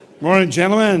Morning,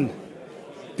 gentlemen.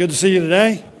 Good to see you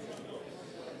today.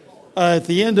 At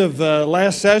the end of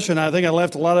last session, I think I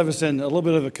left a lot of us in a little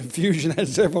bit of a confusion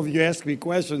as several of you asked me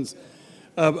questions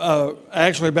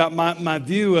actually about my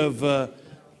view of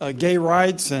gay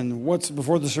rights and what's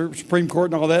before the Supreme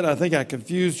Court and all that. I think I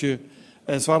confused you.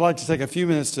 And so I'd like to take a few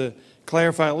minutes to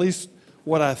clarify at least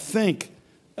what I think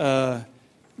the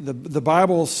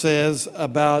Bible says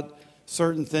about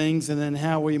certain things, and then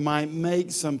how we might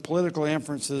make some political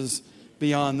inferences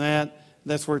beyond that.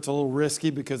 That's where it's a little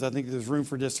risky because I think there's room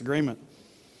for disagreement.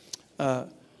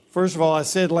 First of all, I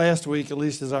said last week, at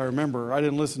least as I remember, I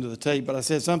didn't listen to the tape, but I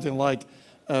said something like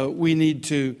we need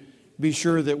to be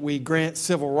sure that we grant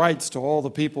civil rights to all the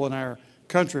people in our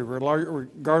country,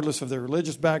 regardless of their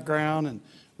religious background and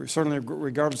certainly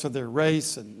regardless of their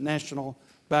race and national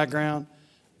background,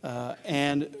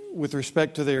 and with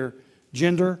respect to their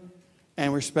gender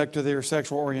and respect to their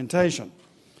sexual orientation.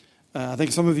 I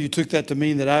think some of you took that to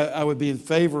mean that I would be in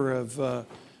favor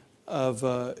of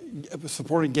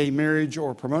supporting gay marriage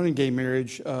or promoting gay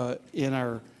marriage in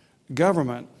our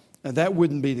government. And that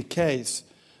wouldn't be the case.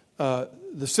 The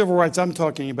civil rights I'm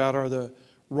talking about are the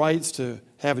rights to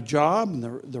have a job and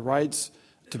the rights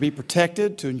to be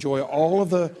protected, to enjoy all of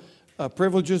the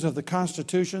privileges of the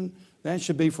Constitution. That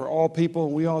should be for all people,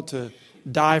 and we ought to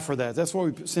die for that. That's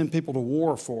what we send people to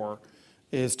war for,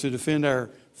 is to defend our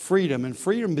freedom. And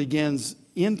freedom begins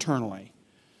internally.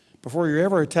 Before you're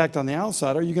ever attacked on the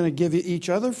outside, are you going to give each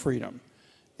other freedom?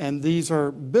 And these are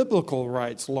biblical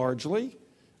rights, largely,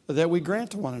 that we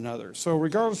grant to one another. So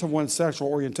regardless of one's sexual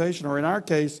orientation, or in our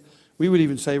case, we would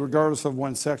even say regardless of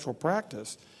one's sexual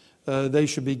practice, they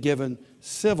should be given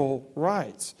civil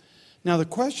rights. Now, the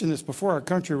question that's before our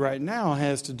country right now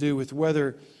has to do with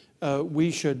whether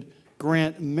we should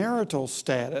grant marital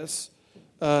status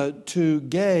to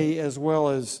gay as well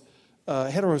as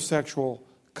heterosexual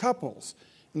couples.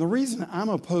 And the reason I'm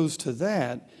opposed to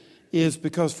that is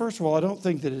because, first of all, I don't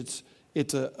think that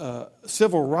it's a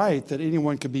civil right that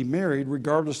anyone could be married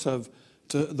regardless of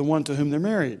to the one to whom they're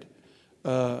married.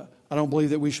 I don't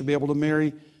believe that we should be able to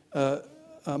marry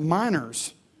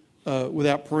minors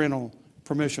without parental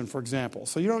permission, for example.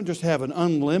 So you don't just have an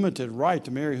unlimited right to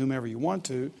marry whomever you want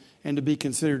to and to be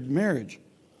considered marriage.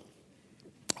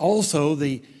 Also,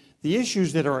 the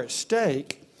issues that are at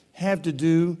stake have to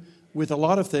do with a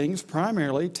lot of things,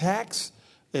 primarily tax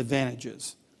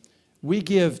advantages. We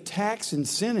give tax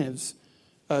incentives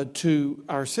to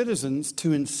our citizens to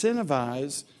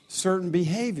incentivize certain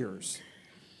behaviors.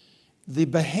 The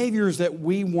behaviors that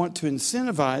we want to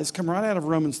incentivize come right out of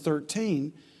Romans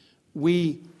 13.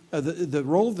 The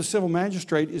role of the civil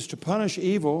magistrate is to punish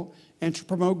evil and to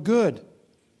promote good.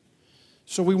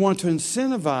 So we want to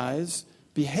incentivize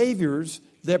behaviors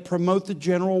that promote the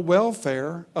general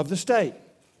welfare of the state.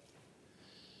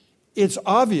 It's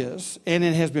obvious, and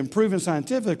it has been proven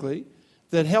scientifically,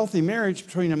 that healthy marriage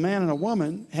between a man and a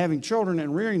woman, having children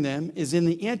and rearing them, is in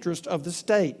the interest of the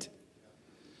state.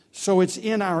 So it's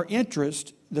in our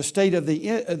interest,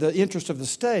 the interest of the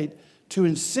state, to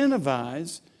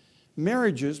incentivize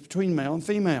marriages between male and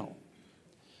female.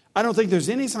 I don't think there's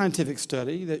any scientific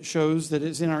study that shows that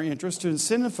it's in our interest to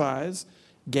incentivize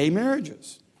gay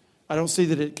marriages. I don't see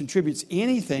that it contributes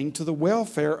anything to the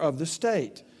welfare of the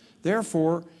state.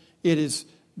 Therefore, it is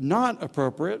not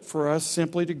appropriate for us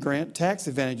simply to grant tax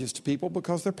advantages to people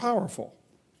because they're powerful.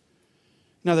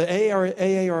 Now, the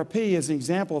AARP is an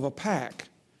example of a PAC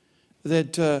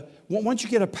that once you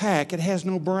get a PAC, it has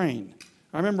no brain.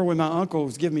 I remember when my uncle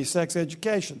was giving me sex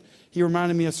education, he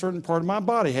reminded me a certain part of my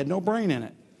body had no brain in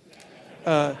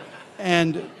it.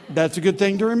 And that's a good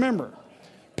thing to remember.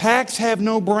 PACs have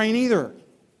no brain either.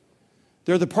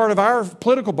 They're the part of our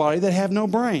political body that have no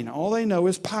brain. All they know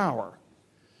is power.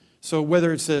 So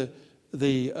whether it's the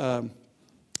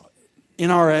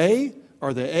NRA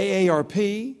or the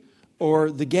AARP or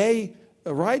the gay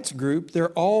rights group, they're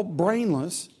all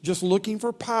brainless, just looking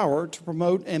for power to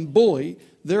promote and bully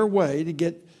their way to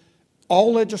get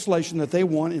all legislation that they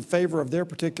want in favor of their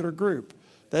particular group.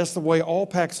 That's the way all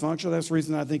PACs function. That's the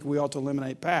reason I think we ought to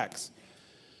eliminate PACs.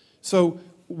 So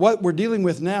what we're dealing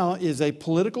with now is a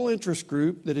political interest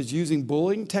group that is using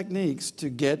bullying techniques to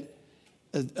get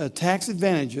tax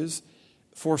advantages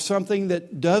for something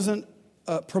that doesn't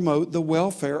promote the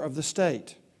welfare of the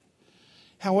state.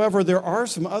 However, there are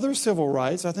some other civil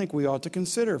rights I think we ought to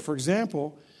consider. For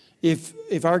example, if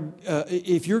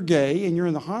you're gay and you're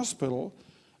in the hospital,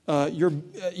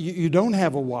 you don't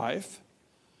have a wife,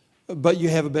 but you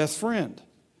have a best friend.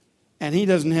 And he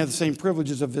doesn't have the same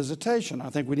privileges of visitation.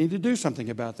 I think we need to do something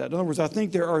about that. In other words, I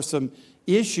think there are some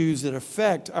issues that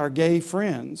affect our gay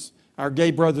friends, our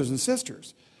gay brothers and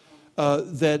sisters,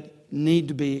 that need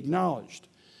to be acknowledged.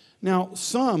 Now,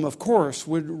 some, of course,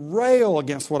 would rail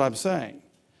against what I'm saying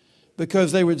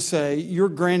because they would say, you're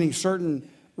granting certain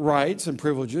rights and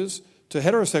privileges to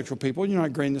heterosexual people, you're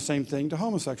not granting the same thing to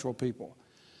homosexual people.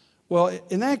 Well,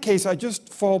 in that case, I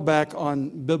just fall back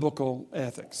on biblical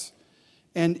ethics.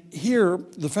 And here,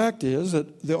 the fact is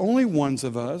that the only ones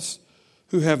of us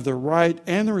who have the right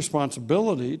and the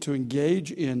responsibility to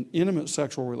engage in intimate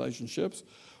sexual relationships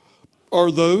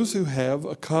are those who have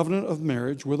a covenant of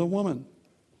marriage with a woman.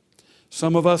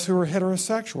 Some of us who are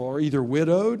heterosexual are either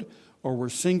widowed or we're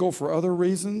single for other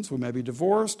reasons. We may be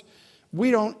divorced.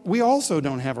 We also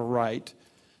don't have a right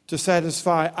to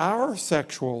satisfy our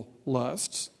sexual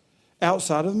lusts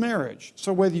outside of marriage.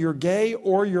 So whether you're gay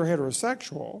or you're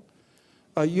heterosexual,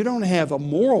 you don't have a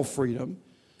moral freedom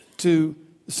to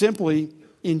simply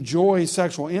enjoy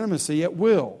sexual intimacy at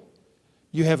will.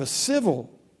 You have a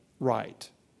civil right,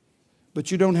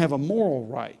 but you don't have a moral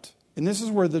right. And this is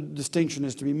where the distinction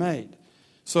is to be made.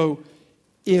 So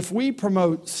if we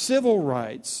promote civil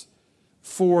rights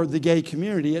for the gay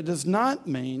community, it does not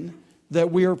mean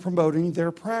that we are promoting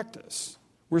their practice.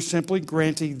 We're simply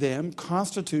granting them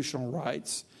constitutional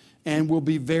rights and will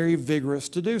be very vigorous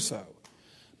to do so.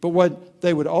 But what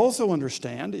they would also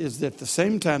understand is that at the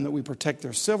same time that we protect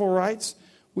their civil rights,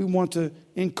 we want to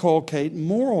inculcate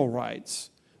moral rights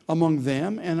among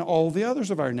them and all the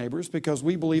others of our neighbors because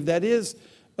we believe that is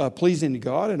pleasing to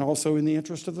God and also in the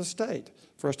interest of the state,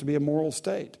 for us to be a moral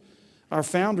state. Our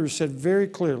founders said very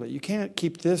clearly, you can't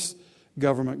keep this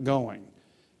government going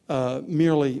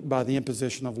merely by the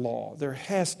imposition of law. There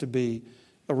has to be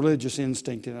a religious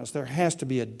instinct in us. There has to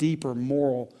be a deeper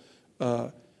moral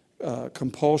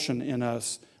compulsion in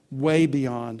us way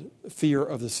beyond fear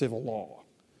of the civil law.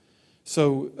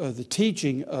 So the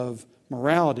teaching of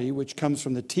morality, which comes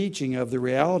from the teaching of the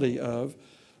reality of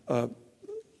the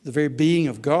very being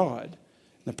of God,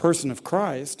 the person of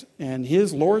Christ and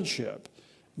his lordship,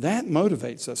 that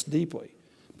motivates us deeply.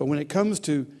 But when it comes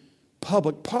to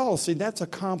public policy, that's a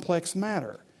complex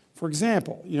matter. For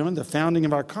example, in the founding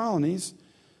of our colonies,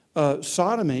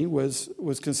 sodomy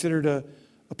was considered a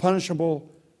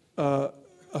punishable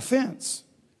offense.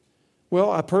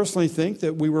 Well, I personally think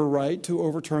that we were right to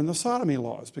overturn the sodomy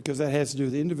laws because that has to do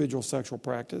with individual sexual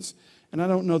practice, and I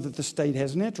don't know that the state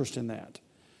has an interest in that,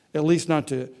 at least not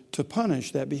to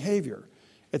punish that behavior.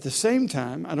 At the same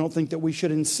time, I don't think that we should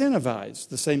incentivize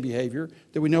the same behavior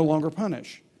that we no longer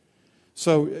punish.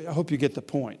 So I hope you get the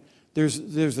point. There's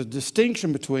a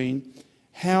distinction between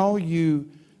how you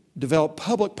develop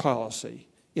public policy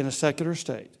in a secular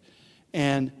state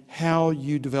and how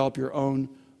you develop your own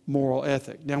moral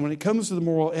ethic. Now, when it comes to the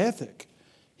moral ethic,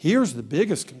 here's the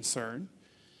biggest concern,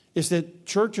 is that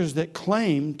churches that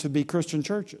claim to be Christian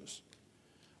churches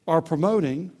are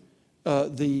promoting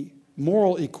the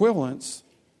moral equivalence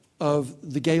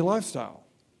of the gay lifestyle.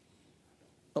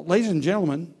 But ladies and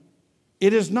gentlemen,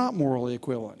 it is not morally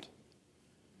equivalent.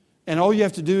 And all you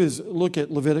have to do is look at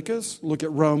Leviticus, look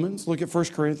at Romans, look at 1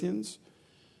 Corinthians,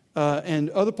 and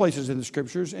other places in the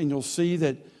Scriptures, and you'll see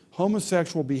that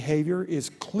homosexual behavior is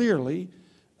clearly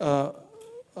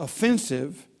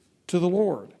offensive to the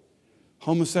Lord.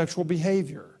 Homosexual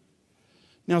behavior.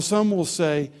 Now, some will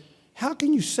say, how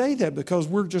can you say that? Because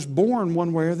we're just born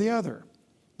one way or the other.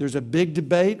 There's a big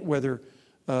debate whether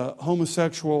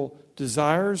homosexual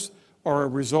desires are a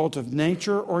result of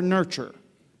nature or nurture.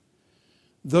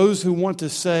 Those who want to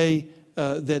say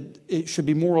that it should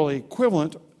be morally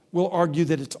equivalent will argue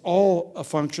that it's all a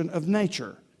function of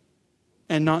nature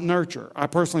and not nurture. I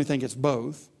personally think it's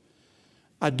both.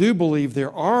 I do believe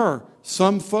there are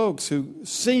some folks who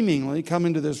seemingly come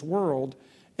into this world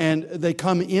and they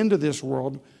come into this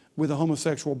world with a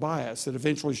homosexual bias that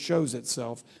eventually shows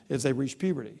itself as they reach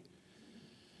puberty.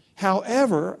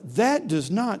 However, that does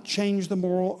not change the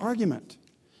moral argument,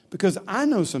 because I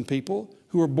know some people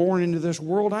who are born into this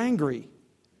world angry.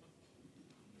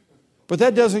 But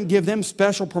that doesn't give them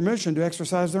special permission to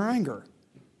exercise their anger.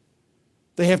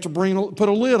 They have to put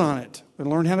a lid on it and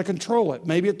learn how to control it.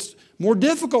 Maybe it's more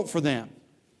difficult for them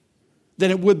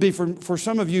than it would be for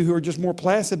some of you who are just more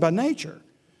placid by nature.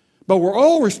 But we're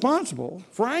all responsible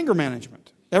for anger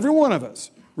management, every one of us,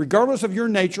 regardless of your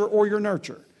nature or your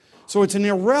nurture. So it's an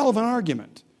irrelevant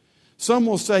argument. Some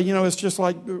will say, it's just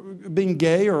like being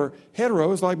gay or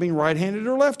hetero is like being right-handed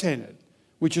or left-handed,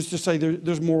 which is to say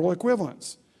there's moral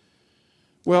equivalence.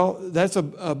 Well, that's a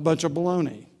bunch of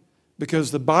baloney,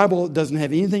 because the Bible doesn't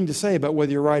have anything to say about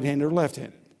whether you're right-handed or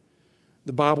left-handed.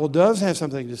 The Bible does have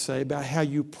something to say about how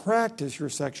you practice your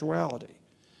sexuality.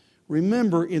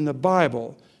 Remember, in the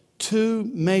Bible, two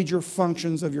major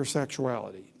functions of your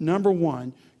sexuality. Number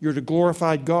one, You're to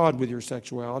glorify God with your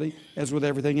sexuality as with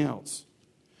everything else.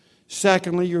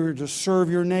 Secondly, you're to serve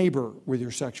your neighbor with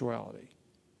your sexuality.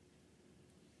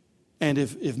 And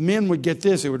if men would get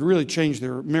this, it would really change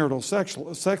their marital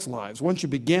sex lives. Once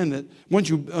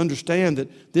you understand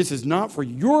that this is not for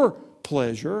your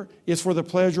pleasure, it's for the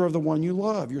pleasure of the one you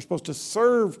love. You're supposed to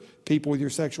serve people with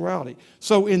your sexuality.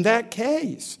 So in that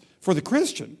case, for the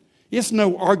Christian, it's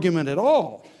no argument at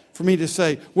all for me to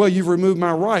say, well, you've removed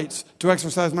my rights to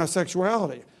exercise my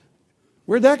sexuality.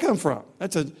 Where'd that come from?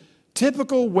 That's a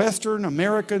typical Western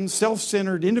American,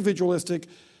 self-centered, individualistic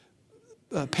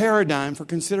paradigm for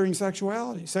considering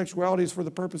sexuality. Sexuality is for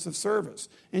the purpose of service.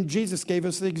 And Jesus gave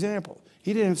us the example.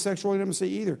 He didn't have sexual intimacy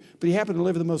either, but he happened to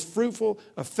live the most fruitful,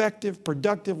 effective,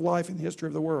 productive life in the history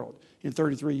of the world in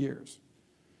 33 years.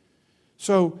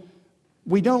 So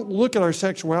we don't look at our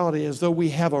sexuality as though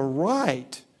we have a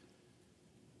right,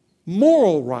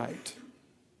 moral right,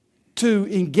 to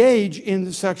engage in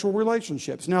sexual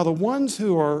relationships. Now, the ones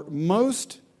who are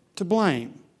most to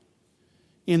blame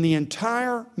in the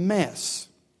entire mess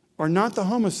are not the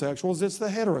homosexuals, it's the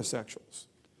heterosexuals.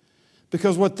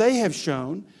 Because what they have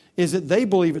shown is that they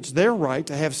believe it's their right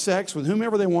to have sex with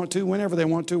whomever they want to, whenever they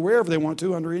want to, wherever they want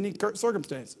to, under any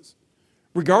circumstances,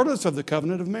 regardless of the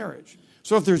covenant of marriage.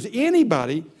 So if there's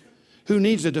anybody who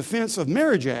needs a Defense of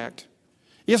Marriage Act,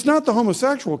 it's not the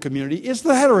homosexual community, it's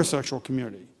the heterosexual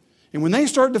community. And when they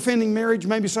start defending marriage,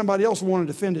 maybe somebody else will want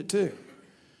to defend it too.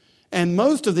 And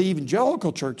most of the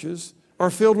evangelical churches are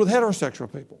filled with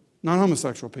heterosexual people, not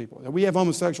homosexual people. We have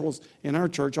homosexuals in our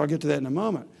church. I'll get to that in a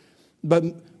moment.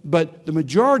 But the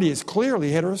majority is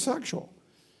clearly heterosexual.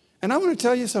 And I want to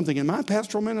tell you something. In my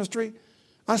pastoral ministry,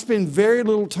 I spend very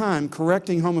little time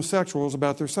correcting homosexuals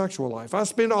about their sexual life. I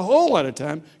spend a whole lot of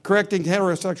time correcting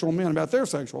heterosexual men about their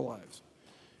sexual lives.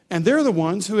 And they're the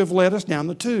ones who have led us down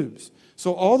the tubes.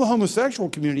 So all the homosexual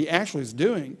community actually is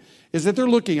doing is that they're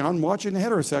looking on, watching the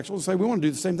heterosexuals and say, we want to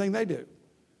do the same thing they do.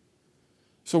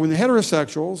 So when the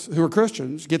heterosexuals, who are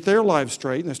Christians, get their lives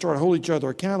straight and they start to hold each other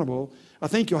accountable, I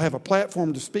think you'll have a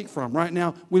platform to speak from. Right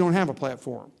now, we don't have a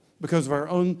platform because of our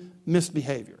own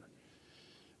misbehavior.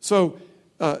 So,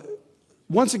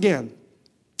 once again,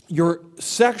 your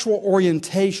sexual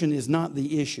orientation is not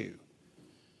the issue.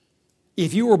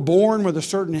 If you were born with a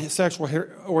certain sexual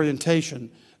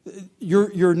orientation,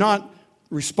 you're not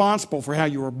responsible for how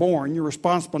you were born. You're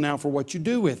responsible now for what you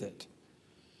do with it.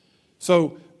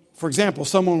 So, for example,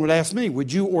 someone would ask me,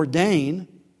 would you ordain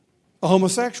a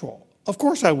homosexual? Of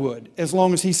course I would, as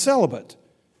long as he's celibate,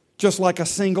 just like a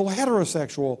single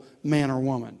heterosexual man or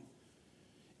woman.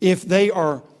 If they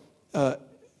are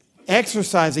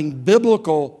exercising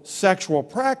biblical sexual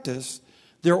practice,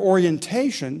 their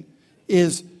orientation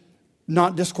is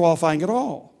not disqualifying at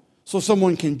all. So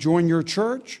someone can join your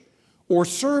church or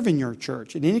serve in your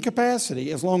church in any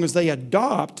capacity as long as they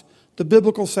adopt the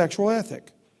biblical sexual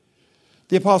ethic.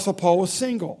 The Apostle Paul was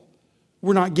single.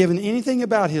 We're not given anything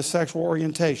about his sexual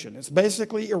orientation. It's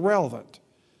basically irrelevant.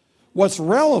 What's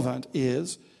relevant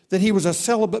is that he was a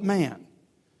celibate man.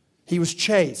 He was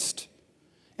chaste.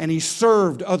 And he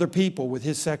served other people with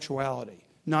his sexuality,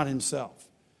 not himself.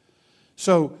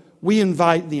 So we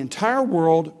invite the entire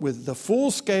world with the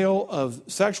full scale of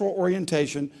sexual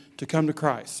orientation to come to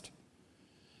Christ.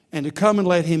 And to come and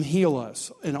let him heal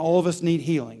us. And all of us need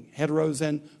healing. Heteros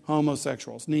and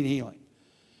homosexuals need healing.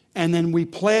 And then we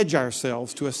pledge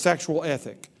ourselves to a sexual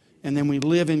ethic. And then we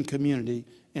live in community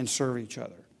and serve each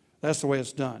other. That's the way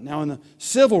it's done. Now in the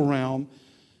civil realm,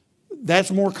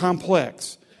 that's more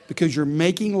complex because you're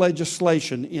making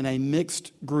legislation in a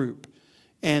mixed group.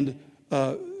 And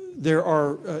there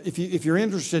are, if you're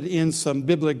interested in some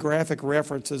bibliographic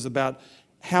references about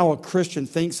how a Christian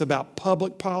thinks about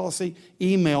public policy,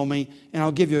 email me and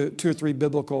I'll give you 2 or 3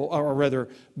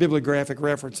 bibliographic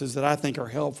references that I think are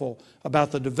helpful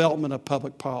about the development of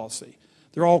public policy.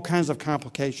 There are all kinds of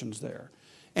complications there.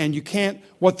 And you can't,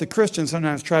 what the Christian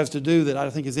sometimes tries to do that I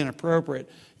think is inappropriate,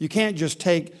 you can't just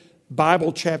take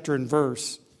Bible chapter and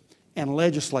verse and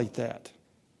legislate that.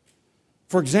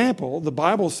 For example, the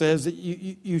Bible says that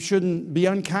you shouldn't be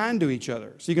unkind to each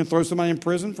other. So you can throw somebody in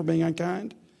prison for being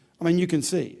unkind? I mean, you can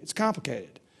see. It's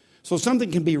complicated. So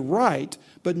something can be right,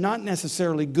 but not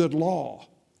necessarily good law.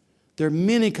 There are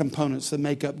many components that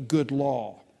make up good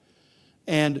law.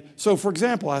 And so, for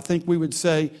example, I think we would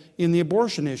say in the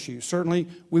abortion issue, certainly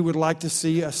we would like to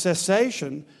see a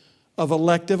cessation of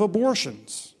elective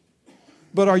abortions.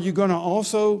 But are you going to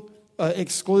also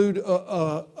exclude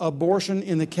abortion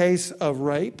in the case of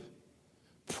rape?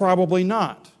 Probably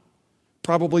not.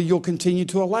 Probably you'll continue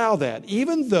to allow that,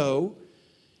 even though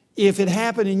If it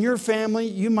happened in your family,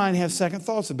 you might have second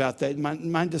thoughts about that. You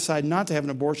might decide not to have an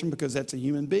abortion because that's a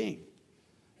human being.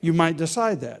 You might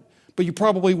decide that, but you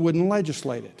probably wouldn't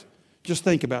legislate it. Just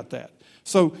think about that.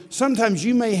 So sometimes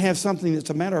you may have something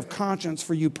that's a matter of conscience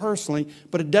for you personally,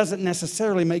 but it doesn't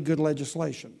necessarily make good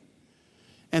legislation.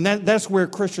 And that's where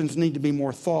Christians need to be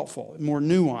more thoughtful, more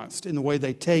nuanced in the way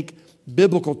they take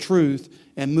biblical truth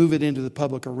and move it into the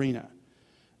public arena.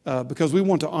 Because we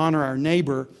want to honor our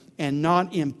neighbor and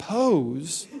not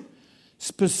impose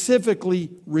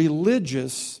specifically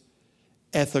religious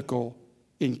ethical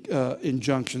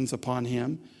injunctions upon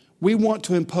him. We want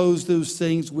to impose those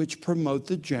things which promote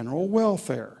the general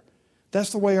welfare.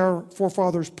 That's the way our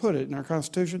forefathers put it in our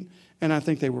Constitution, and I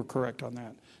think they were correct on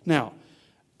that. Now,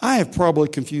 I have probably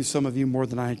confused some of you more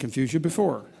than I had confused you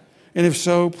before. And if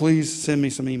so, please send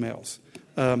me some emails.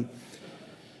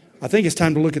 I think it's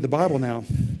time to look at the Bible now.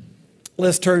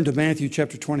 Let's turn to Matthew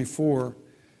chapter 24.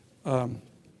 I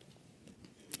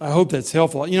hope that's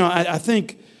helpful. You know, I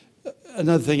think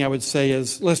another thing I would say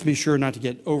is let's be sure not to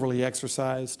get overly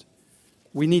exercised.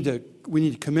 We need to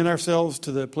commit ourselves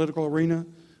to the political arena.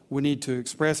 We need to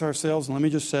express ourselves. And let me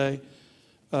just say,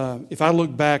 if I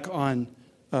look back on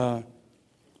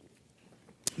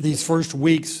these first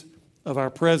weeks of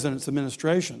our president's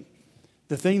administration,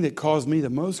 the thing that caused me the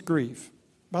most grief,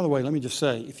 by the way, let me just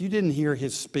say, if you didn't hear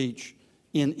his speech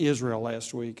in Israel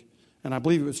last week, and I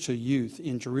believe it was to youth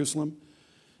in Jerusalem,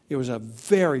 it was a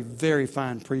very, very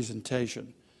fine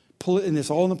presentation. And it's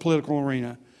all in the political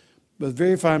arena, but a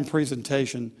very fine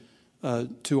presentation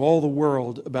to all the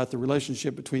world about the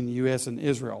relationship between the U.S. and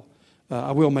Israel.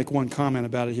 I will make one comment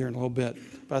about it here in a little bit,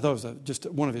 but I thought it was just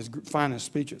one of his finest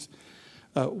speeches.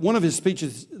 One of his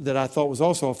speeches that I thought was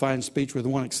also a fine speech, with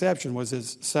one exception, was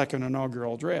his second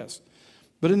inaugural address.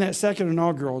 But in that second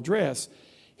inaugural address,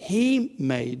 he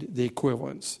made the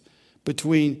equivalence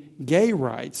between gay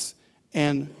rights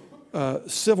and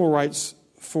civil rights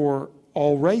for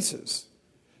all races.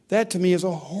 That to me is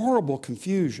a horrible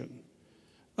confusion.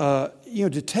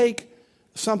 To take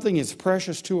something as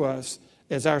precious to us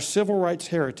as our civil rights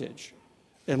heritage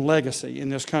and legacy in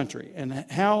this country, and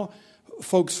how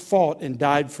folks fought and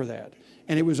died for that.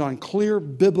 And it was on clear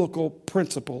biblical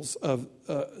principles of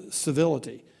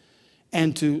civility.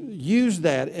 And to use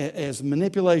that as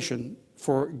manipulation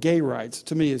for gay rights,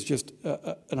 to me, is just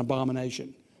an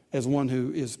abomination as one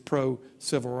who is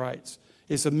pro-civil rights.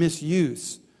 It's a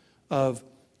misuse of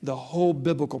the whole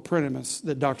biblical premise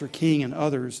that Dr. King and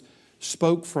others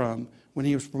spoke from when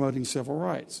he was promoting civil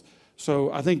rights.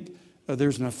 So I think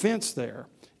there's an offense there.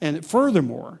 And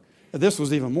furthermore, this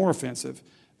was even more offensive.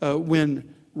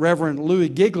 When Reverend Louis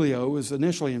Giglio was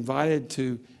initially invited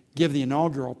to give the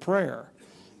inaugural prayer,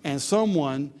 and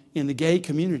someone in the gay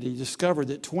community discovered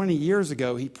that 20 years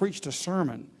ago he preached a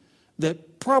sermon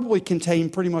that probably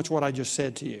contained pretty much what I just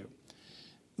said to you.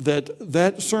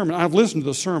 That sermon, I've listened to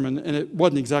the sermon, and it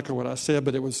wasn't exactly what I said,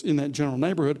 but it was in that general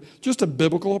neighborhood, just a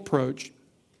biblical approach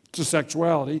to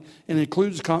sexuality, and it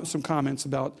includes some comments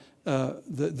about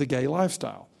the gay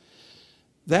lifestyle.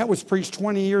 That was preached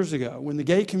 20 years ago. When the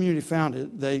gay community found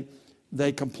it,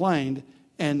 they complained,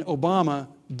 and Obama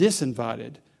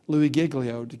disinvited Louis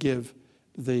Giglio to give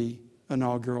the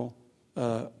inaugural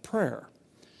prayer.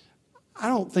 I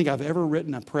don't think I've ever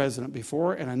written a president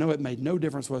before, and I know it made no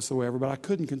difference whatsoever, but I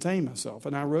couldn't contain myself.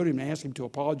 And I wrote him and asked him to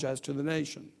apologize to the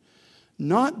nation.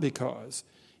 Not because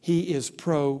he is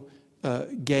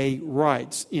pro-gay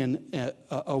rights in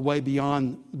a way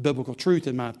beyond biblical truth,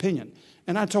 in my opinion.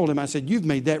 And I told him, I said, you've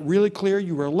made that really clear.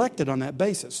 You were elected on that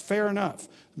basis. Fair enough.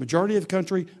 The majority of the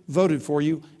country voted for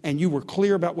you, and you were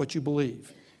clear about what you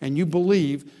believe. And you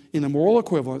believe in the moral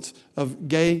equivalence of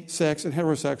gay sex and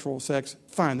heterosexual sex,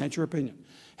 fine, that's your opinion.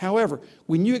 However,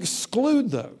 when you exclude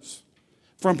those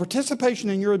from participation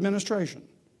in your administration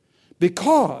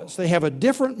because they have a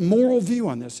different moral view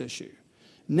on this issue,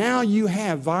 now you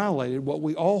have violated what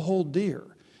we all hold dear,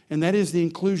 and that is the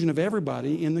inclusion of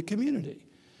everybody in the community.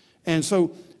 And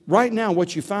so right now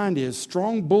what you find is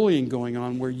strong bullying going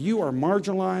on where you are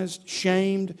marginalized,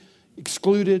 shamed,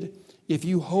 excluded, if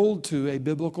you hold to a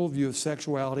biblical view of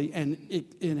sexuality and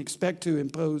expect to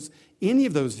impose any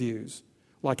of those views,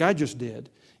 like I just did,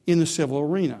 in the civil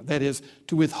arena. That is,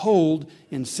 to withhold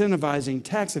incentivizing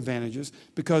tax advantages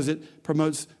because it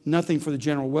promotes nothing for the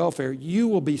general welfare, you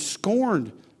will be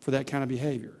scorned for that kind of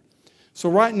behavior. So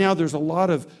right now there's a lot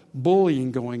of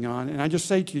bullying going on, and I just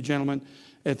say to you, gentlemen,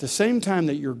 at the same time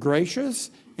that you're gracious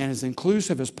and as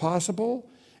inclusive as possible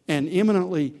and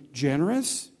eminently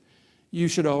generous, you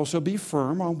should also be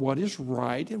firm on what is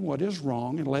right and what is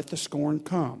wrong and let the scorn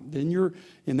come. Then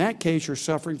in that case, you're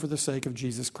suffering for the sake of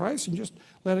Jesus Christ, and just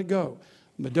let it go.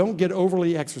 But don't get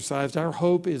overly exercised. Our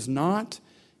hope is not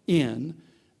in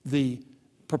the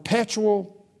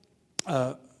perpetual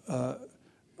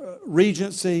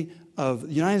regency of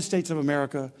the United States of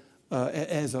America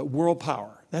as a world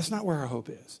power. That's not where our hope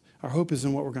is. Our hope is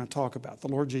in what we're going to talk about, the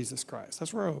Lord Jesus Christ.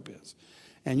 That's where our hope is.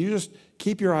 And you just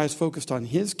keep your eyes focused on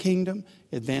His kingdom,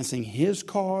 advancing His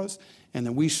cause, and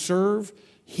then we serve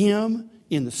Him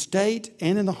in the state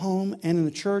and in the home and in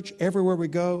the church, everywhere we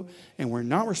go. And we're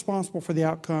not responsible for the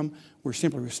outcome. We're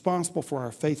simply responsible for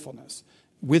our faithfulness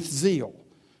with zeal.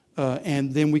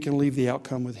 And then we can leave the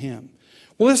outcome with Him.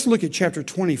 Well, let's look at chapter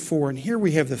 24. And here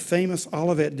we have the famous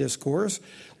Olivet Discourse.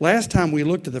 Last time we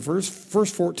looked at the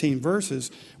first 14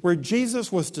 verses where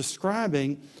Jesus was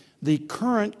describing the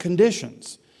current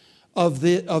conditions of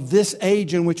this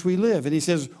age in which we live. And He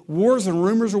says, wars and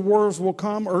rumors of wars will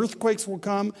come, earthquakes will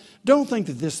come. Don't think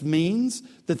that this means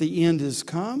that the end has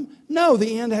come. No,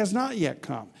 the end has not yet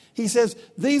come. He says,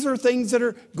 these are things that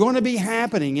are going to be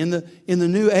happening in the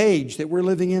new age that we're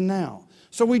living in now.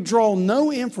 So we draw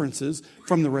no inferences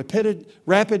from the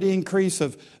rapid increase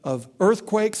of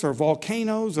earthquakes or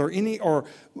volcanoes or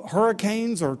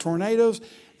hurricanes or tornadoes.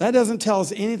 That doesn't tell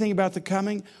us anything about the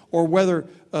coming or whether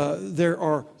there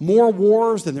are more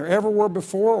wars than there ever were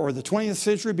before or the 20th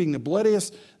century being the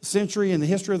bloodiest century in the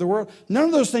history of the world. None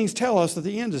of those things tell us that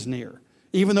the end is near,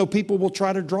 even though people will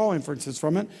try to draw inferences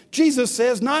from it. Jesus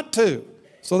says not to.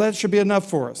 So that should be enough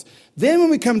for us. Then when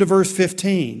we come to verse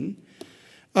 15,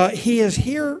 he is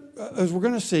here, as we're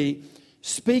going to see,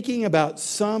 speaking about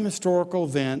some historical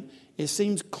event. It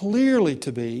seems clearly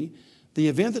to be the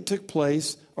event that took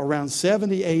place around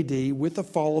 70 A.D. with the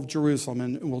fall of Jerusalem.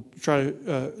 And we'll try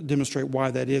to demonstrate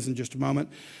why that is in just a moment.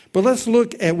 But let's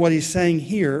look at what he's saying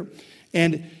here.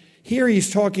 And here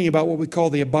he's talking about what we call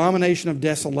the abomination of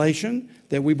desolation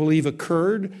that we believe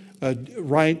occurred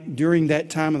right during that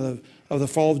time of the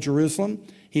fall of Jerusalem.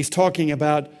 He's talking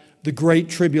about the Great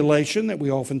Tribulation that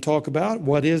we often talk about.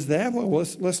 What is that? Well,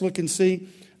 let's look and see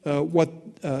what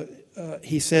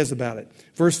he says about it.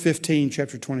 Verse 15,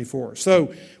 chapter 24.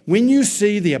 So, when you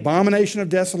see the abomination of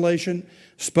desolation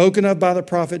spoken of by the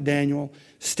prophet Daniel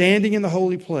standing in the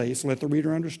holy place, let the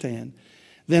reader understand,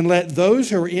 then let those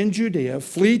who are in Judea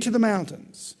flee to the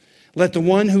mountains. Let the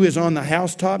one who is on the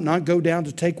housetop not go down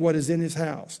to take what is in his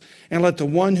house. And let the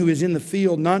one who is in the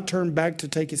field not turn back to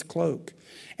take his cloak.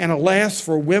 And alas,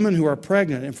 for women who are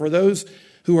pregnant and for those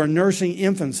who are nursing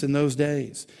infants in those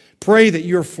days. Pray that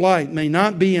your flight may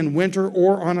not be in winter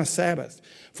or on a Sabbath.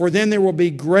 For then there will be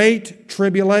great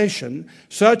tribulation,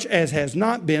 such as has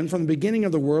not been from the beginning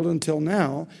of the world until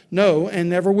now, no, and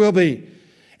never will be.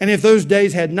 And if those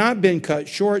days had not been cut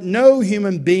short, no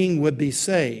human being would be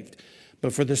saved.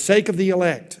 But for the sake of the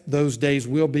elect, those days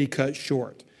will be cut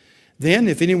short. Then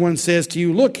if anyone says to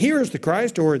you, look, here is the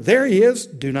Christ, or there he is,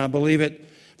 do not believe it.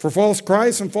 For false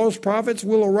Christs and false prophets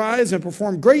will arise and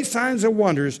perform great signs and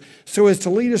wonders so as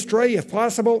to lead astray, if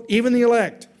possible, even the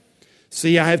elect.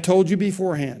 See, I have told you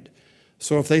beforehand.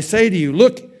 So if they say to you,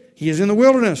 look, he is in the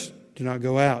wilderness, do not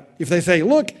go out. If they say,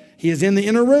 look, he is in the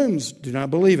inner rooms, do not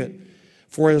believe it.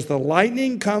 For as the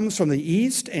lightning comes from the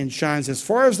east and shines as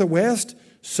far as the west,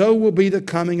 so will be the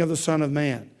coming of the Son of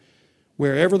Man.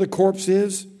 Wherever the corpse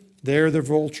is, there the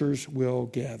vultures will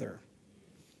gather.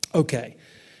 Okay.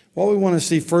 What we want to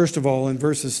see, first of all, in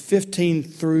verses 15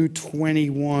 through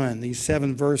 21, these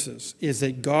 7 verses, is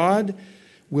that God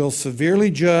will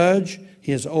severely judge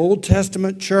His Old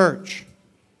Testament church.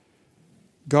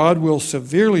 God will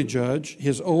severely judge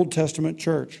His Old Testament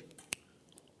church.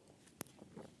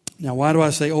 Now, why do I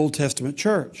say Old Testament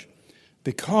church?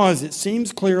 Because it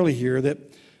seems clearly here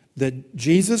that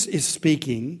Jesus is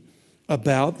speaking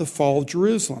about the fall of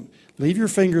Jerusalem. Leave your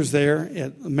fingers there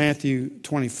at Matthew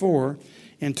 24.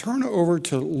 And turn over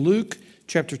to Luke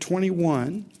chapter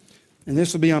 21, and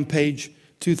this will be on page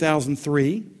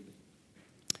 2003.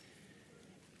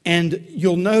 And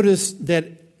you'll notice that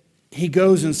he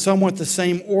goes in somewhat the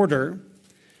same order,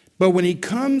 but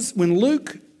when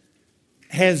Luke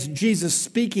has Jesus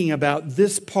speaking about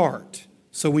this part,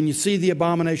 so when you see the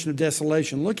abomination of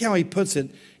desolation, look how he puts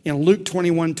it in Luke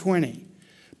 21:20.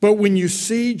 But when you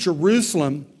see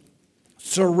Jerusalem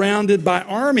surrounded by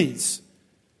armies,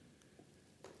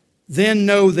 then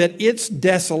know that its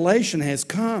desolation has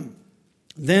come.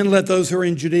 Then let those who are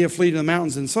in Judea flee to the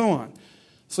mountains, and so on.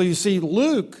 So you see,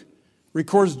 Luke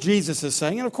records Jesus as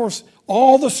saying, and of course,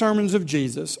 all the sermons of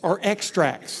Jesus are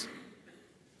extracts.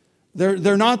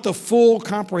 They're not the full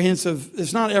comprehensive,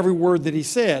 it's not every word that he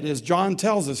said. As John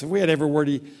tells us, if we had every word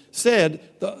he said,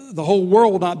 the whole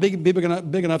world would not be big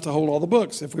enough to hold all the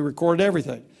books if we recorded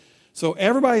everything. So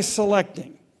everybody's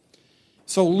selecting.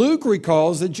 So Luke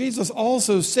recalls that Jesus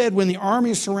also said when the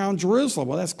armies surround Jerusalem.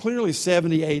 Well, that's clearly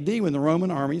 70 AD when the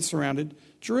Roman army surrounded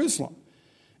Jerusalem.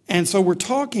 And so we're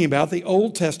talking about the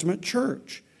Old Testament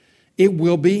church. It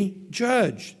will be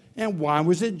judged. And why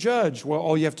was it judged? Well,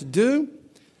 all you have to do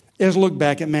is look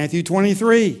back at Matthew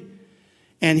 23.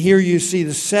 And here you see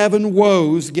the 7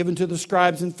 woes given to the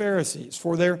scribes and Pharisees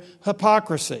for their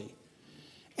hypocrisy.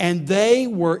 And they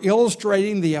were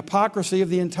illustrating the hypocrisy of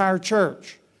the entire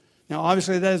church. Now,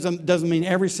 obviously, that doesn't mean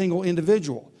every single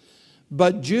individual.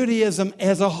 But Judaism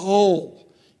as a whole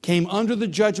came under the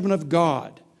judgment of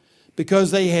God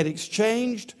because they had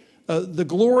exchanged the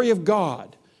glory of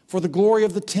God for the glory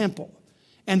of the temple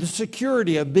and the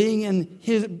security of being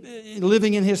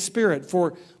living in His Spirit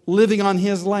for living on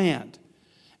His land.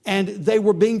 And they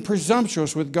were being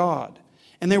presumptuous with God.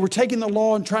 And they were taking the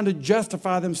law and trying to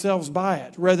justify themselves by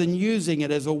it rather than using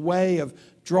it as a way of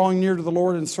drawing near to the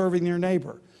Lord and serving their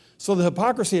neighbor. So the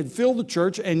hypocrisy had filled the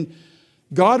church, and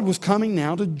God was coming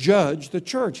now to judge the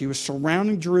church. He was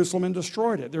surrounding Jerusalem and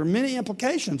destroyed it. There are many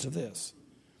implications of this.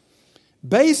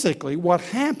 Basically, what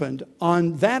happened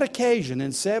on that occasion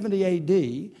in 70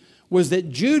 AD was that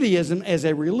Judaism as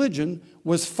a religion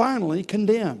was finally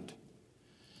condemned.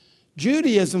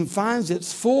 Judaism finds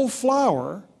its full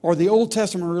flower, or the Old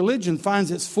Testament religion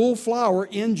finds its full flower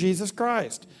in Jesus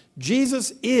Christ.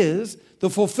 Jesus is the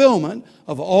fulfillment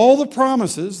of all the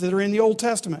promises that are in the Old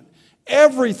Testament.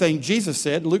 Everything, Jesus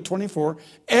said, Luke 24,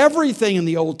 everything in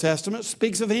the Old Testament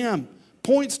speaks of Him,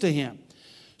 points to Him.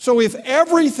 So if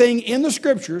everything in the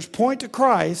Scriptures point to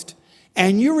Christ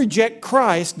and you reject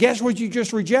Christ, guess what you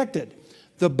just rejected?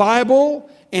 The Bible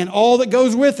and all that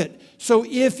goes with it. So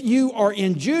if you are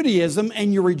in Judaism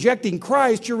and you're rejecting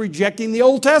Christ, you're rejecting the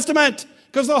Old Testament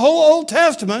because the whole Old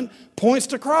Testament points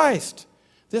to Christ.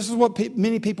 This is what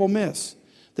many people miss.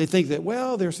 They think that,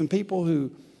 well, there's some people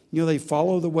who, they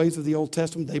follow the ways of the Old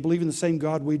Testament. They believe in the same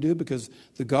God we do because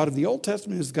the God of the Old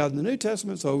Testament is the God in the New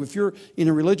Testament. So if you're in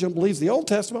a religion that believes the Old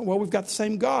Testament, well, we've got the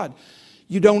same God.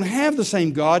 You don't have the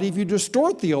same God if you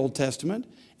distort the Old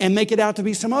Testament and make it out to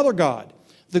be some other God.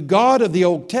 The God of the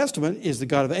Old Testament is the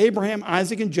God of Abraham,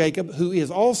 Isaac, and Jacob, who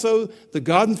is also the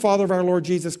God and Father of our Lord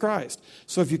Jesus Christ.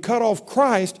 So if you cut off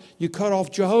Christ, you cut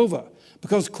off Jehovah,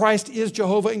 because Christ is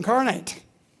Jehovah incarnate.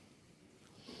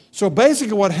 So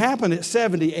basically what happened at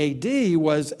 70 AD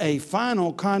was a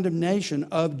final condemnation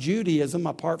of Judaism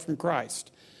apart from Christ.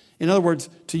 In other words,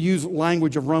 to use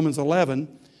language of Romans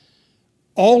 11,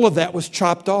 all of that was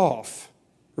chopped off.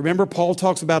 Remember, Paul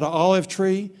talks about an olive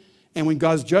tree, and when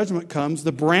God's judgment comes,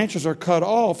 the branches are cut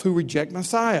off who reject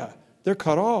Messiah. They're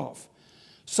cut off.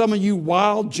 Some of you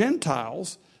wild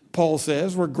Gentiles, Paul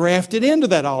says, were grafted into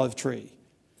that olive tree.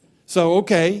 So,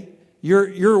 okay,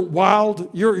 you're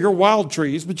wild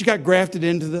trees, but you got grafted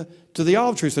into the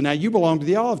olive tree. So now you belong to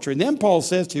the olive tree. And then Paul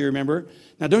says to you, remember,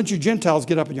 now don't you Gentiles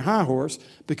get up on your high horse,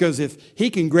 because if he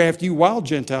can graft you wild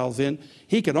Gentiles in,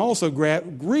 he can also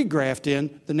regraft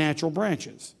in the natural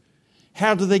branches.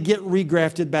 How do they get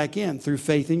regrafted back in? Through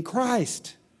faith in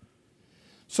Christ.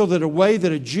 So that a way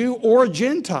that a Jew or a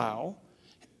Gentile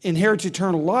inherits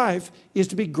eternal life is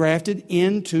to be grafted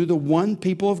into the one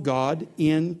people of God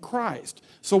in Christ.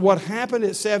 So what happened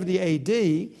at 70 AD,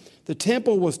 the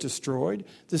temple was destroyed,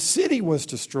 the city was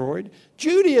destroyed,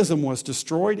 Judaism was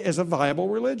destroyed as a viable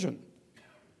religion.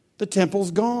 The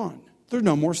temple's gone. There are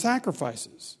no more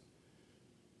sacrifices.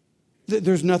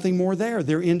 There's nothing more there.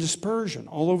 They're in dispersion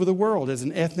all over the world as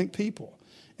an ethnic people.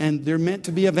 And they're meant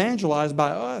to be evangelized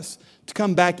by us to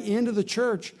come back into the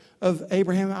church of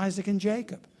Abraham, Isaac, and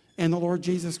Jacob and the Lord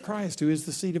Jesus Christ, who is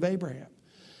the seed of Abraham.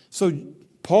 So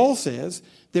Paul says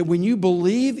that when you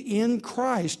believe in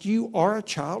Christ, you are a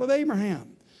child of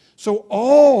Abraham. So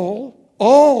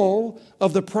all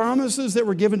of the promises that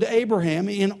were given to Abraham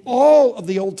in all of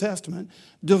the Old Testament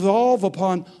devolve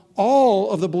upon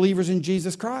all of the believers in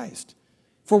Jesus Christ.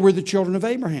 For we're the children of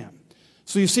Abraham.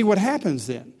 So you see what happens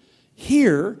then.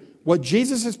 Here, what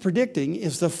Jesus is predicting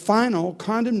is the final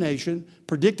condemnation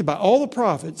predicted by all the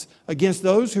prophets against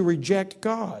those who reject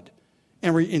God.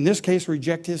 And in this case,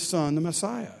 reject His Son, the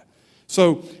Messiah.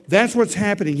 So that's what's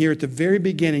happening here at the very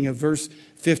beginning of verse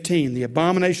 15. The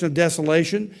abomination of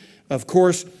desolation. Of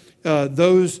course,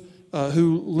 those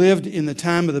who lived in the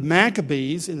time of the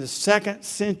Maccabees in the 2nd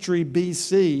century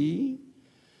BC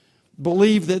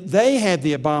believed that they had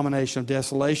the abomination of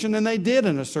desolation, and they did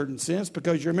in a certain sense,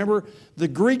 because you remember the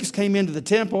Greeks came into the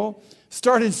temple,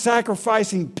 started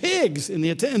sacrificing pigs in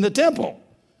the temple,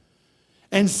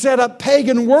 and set up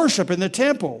pagan worship in the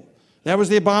temple. That was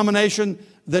the abomination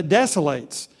that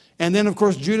desolates. And then, of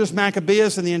course, Judas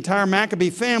Maccabeus and the entire Maccabee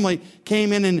family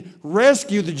came in and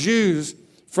rescued the Jews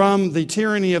from the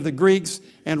tyranny of the Greeks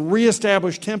and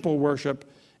reestablished temple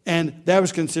worship. And that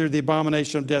was considered the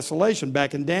abomination of desolation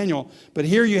back in Daniel. But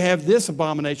here you have this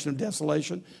abomination of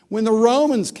desolation when the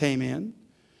Romans came in,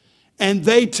 and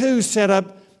they too set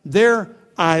up their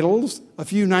idols, a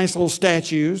few nice little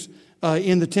statues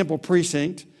in the temple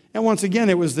precinct. And once again,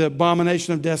 it was the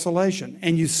abomination of desolation.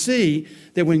 And you see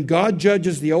that when God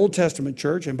judges the Old Testament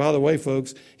church, and by the way,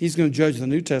 folks, he's going to judge the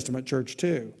New Testament church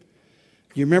too.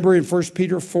 You remember in 1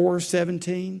 Peter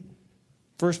 4:17?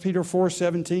 1 Peter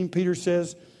 4:17, Peter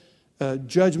says,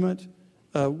 judgment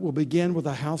will begin with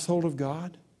the household of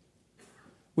God.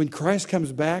 When Christ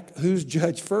comes back, who's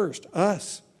judged first?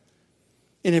 Us.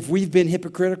 And if we've been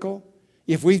hypocritical,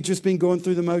 if we've just been going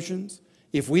through the motions,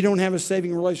 if we don't have a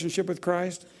saving relationship with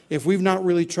Christ, if we've not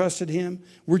really trusted him,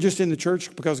 we're just in the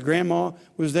church because grandma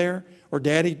was there, or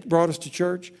daddy brought us to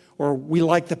church, or we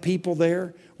like the people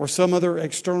there, or some other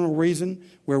external reason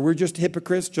where we're just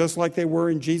hypocrites just like they were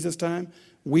in Jesus' time,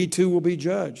 we too will be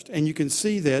judged. And you can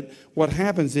see that what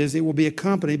happens is it will be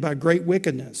accompanied by great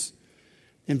wickedness.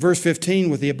 In verse 15,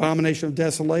 with the abomination of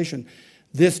desolation,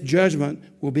 this judgment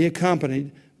will be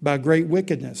accompanied by great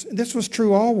wickedness. And this was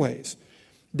true always,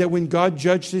 that when God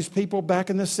judged his people back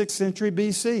in the 6th century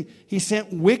BC, he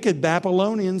sent wicked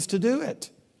Babylonians to do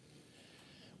it.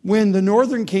 When the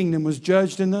northern kingdom was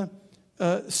judged in the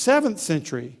 7th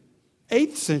century,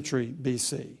 8th century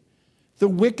BC, the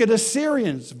wicked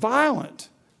Assyrians, violent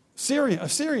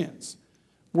Assyrians,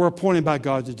 were appointed by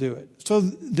God to do it. So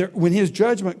when his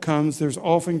judgment comes, there's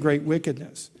often great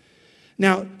wickedness.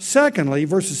 Now, secondly,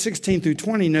 verses 16 through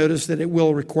 20, notice that it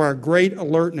will require great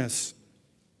alertness.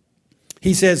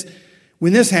 He says,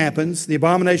 when this happens, the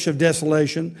abomination of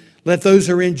desolation, let those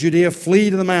who are in Judea flee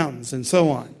to the mountains, and so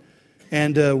on.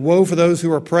 And woe for those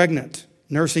who are pregnant,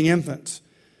 nursing infants.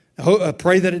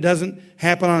 Pray that it doesn't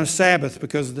happen on a Sabbath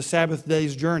because of the Sabbath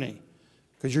day's journey,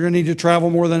 because you're going to need to travel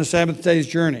more than a Sabbath day's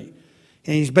journey.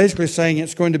 And he's basically saying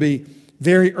it's going to be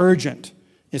very urgent.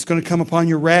 It's going to come upon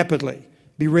you rapidly.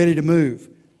 Be ready to move.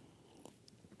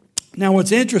 Now,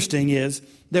 what's interesting is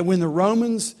that when the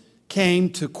Romans came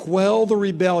to quell the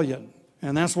rebellion,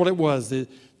 and that's what it was. The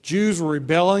Jews were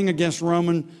rebelling against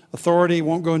Roman authority.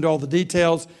 Won't go into all the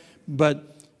details,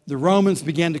 but the Romans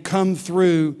began to come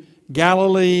through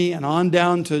Galilee and on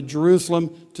down to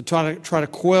Jerusalem to try to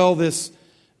quell this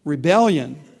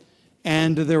rebellion.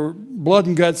 And there were blood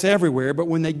and guts everywhere. But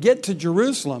when they get to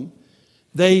Jerusalem,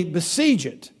 they besiege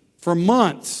it for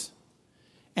months.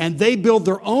 And they build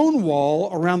their own wall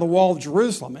around the wall of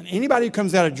Jerusalem. And anybody who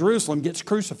comes out of Jerusalem gets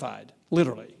crucified,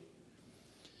 literally.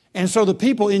 And so the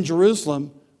people in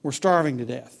Jerusalem were starving to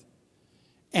death.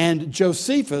 And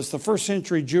Josephus, the first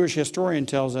century Jewish historian,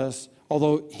 tells us,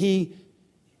 although he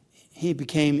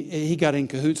got in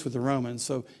cahoots with the Romans,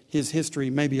 so his history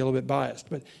may be a little bit biased,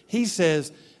 but he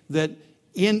says that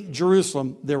in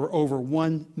Jerusalem there were over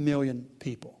 1 million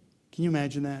people. Can you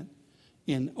imagine that?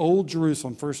 In old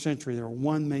Jerusalem, first century, there were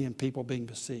 1 million people being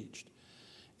besieged.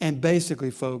 And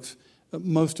basically, folks,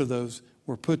 most of those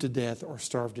were put to death or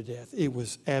starved to death. It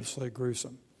was absolutely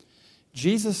gruesome.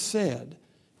 Jesus said,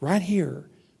 right here,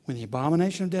 when the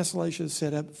abomination of desolation is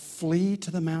set up, flee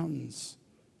to the mountains.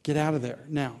 Get out of there.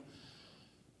 Now,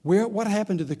 what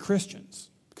happened to the Christians?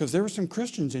 Because there were some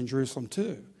Christians in Jerusalem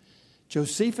too.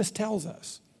 Josephus tells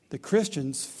us the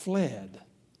Christians fled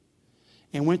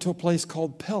and went to a place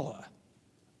called Pella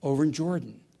over in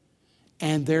Jordan.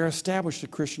 And there established a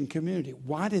Christian community.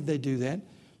 Why did they do that?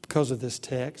 Because of this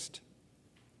text.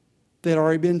 They'd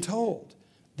already been told,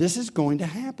 this is going to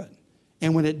happen.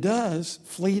 And when it does,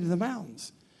 flee to the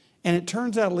mountains. And it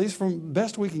turns out, at least from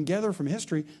best we can gather from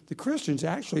history, the Christians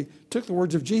actually took the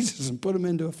words of Jesus and put them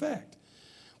into effect.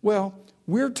 Well,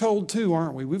 we're told too,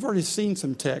 aren't we? We've already seen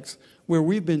some texts where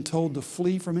we've been told to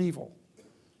flee from evil.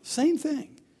 Same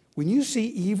thing. When you see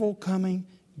evil coming,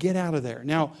 get out of there.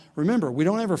 Now, remember, we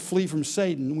don't ever flee from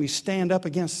Satan. We stand up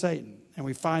against Satan and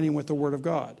we fight him with the Word of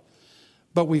God.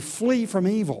 But we flee from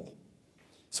evil.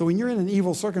 So when you're in an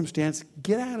evil circumstance,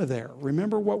 get out of there.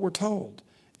 Remember what we're told.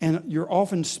 And you're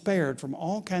often spared from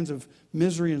all kinds of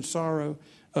misery and sorrow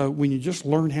when you just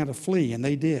learn how to flee, and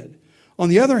they did. On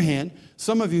the other hand,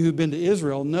 some of you who've been to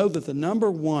Israel know that the number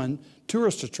one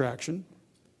tourist attraction,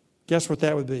 guess what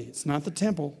that would be? It's not the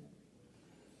temple.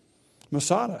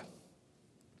 Masada.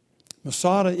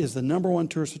 Masada is the number one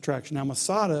tourist attraction. Now,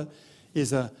 Masada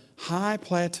is a high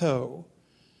plateau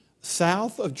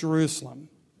south of Jerusalem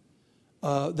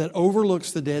that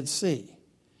overlooks the Dead Sea.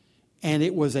 And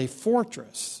it was a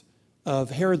fortress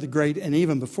of Herod the Great, and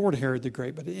even before Herod the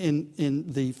Great. But in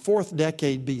the 4th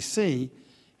decade BC,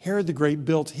 Herod the Great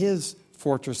built his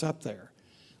fortress up there.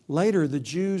 Later, the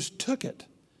Jews took it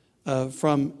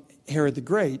from Herod the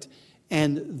Great.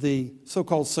 And the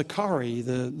so-called Sicarii,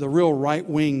 the real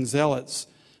right-wing zealots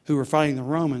who were fighting the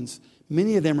Romans,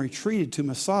 many of them retreated to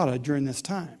Masada during this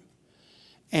time.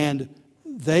 And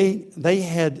they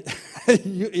had,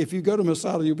 if you go to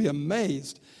Masada, you'll be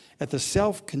amazed at the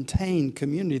self-contained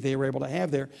community they were able to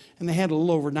have there. And they had a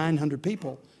little over 900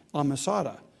 people on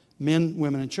Masada, men,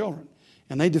 women, and children.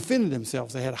 And they defended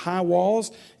themselves. They had high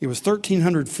walls. It was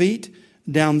 1,300 feet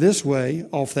down this way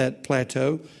off that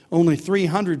plateau, only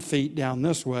 300 feet down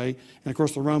this way. And of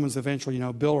course, the Romans eventually,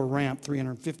 built a ramp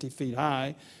 350 feet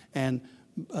high, and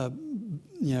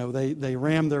they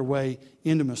rammed their way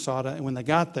into Masada. And when they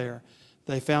got there,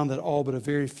 they found that all but a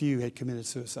very few had committed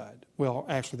suicide. Well,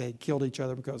 actually, they had killed each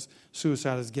other because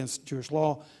suicide is against Jewish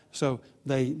law. So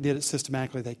they did it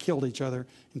systematically. They killed each other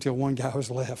until one guy was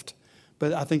left.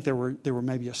 But I think there were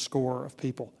maybe a score of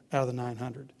people out of the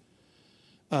 900.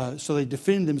 So they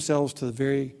defended themselves to the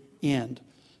very end.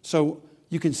 So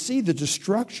you can see the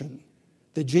destruction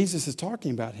that Jesus is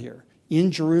talking about here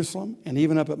in Jerusalem and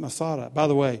even up at Masada. By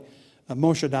the way,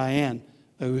 Moshe Dayan,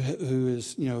 who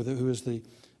is the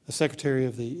secretary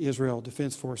of the Israel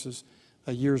Defense Forces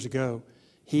years ago,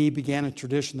 he began a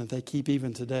tradition that they keep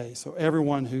even today. So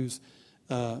everyone who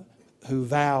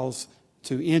vows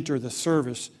to enter the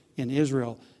service in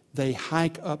Israel, they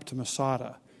hike up to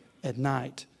Masada at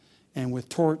night. And with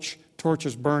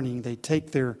torches burning, they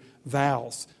take their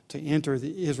vows to enter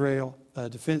the Israel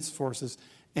Defense Forces.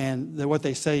 And what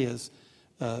they say is,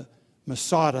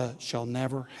 Masada shall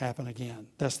never happen again.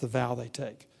 That's the vow they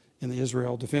take in the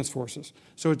Israel Defense Forces.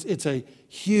 So it's a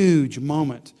huge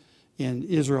moment in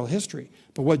Israel history.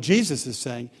 But what Jesus is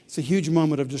saying, it's a huge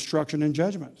moment of destruction and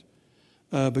judgment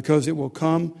because it will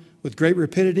come with great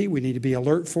rapidity. We need to be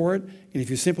alert for it. And if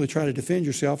you simply try to defend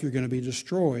yourself, you're going to be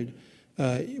destroyed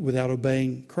without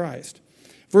obeying Christ.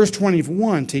 Verse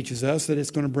 21 teaches us that it's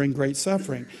going to bring great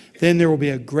suffering. Then there will be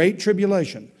a great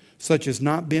tribulation, such as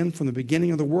not been from the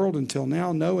beginning of the world until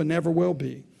now, no, and never will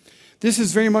be. This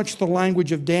is very much the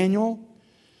language of Daniel,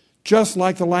 just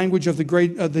like the language of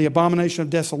the abomination of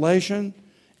desolation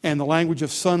and the language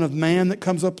of Son of Man that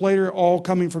comes up later, all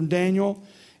coming from Daniel.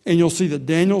 And you'll see that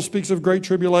Daniel speaks of great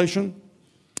tribulation.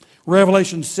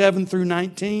 Revelation 7 through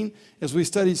 19, as we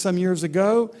studied some years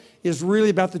ago, is really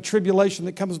about the tribulation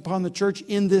that comes upon the church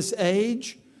in this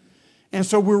age. And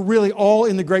so we're really all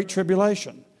in the great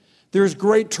tribulation. There's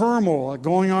great turmoil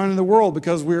going on in the world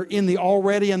because we're in the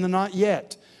already and the not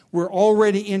yet. We're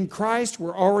already in Christ.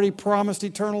 We're already promised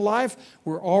eternal life.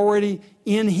 We're already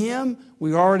in Him.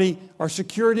 We already are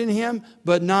secured in Him,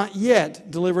 but not yet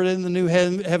delivered in the new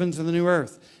heavens and the new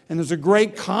earth. And there's a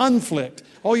great conflict.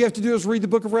 All you have to do is read the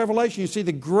book of Revelation. You see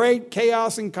the great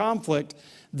chaos and conflict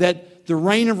that the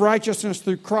reign of righteousness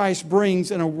through Christ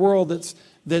brings in a world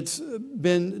that's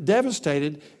been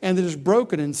devastated and that is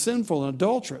broken and sinful and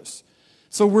adulterous.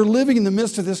 So we're living in the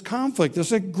midst of this conflict.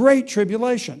 There's a great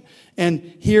tribulation. And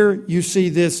here you see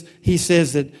this. He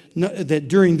says that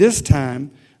during this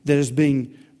time that is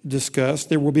being discussed,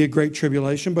 there will be a great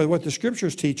tribulation. But what the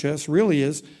Scriptures teach us really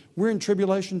is we're in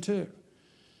tribulation too.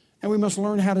 And we must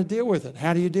learn how to deal with it.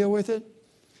 How do you deal with it?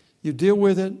 You deal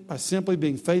with it by simply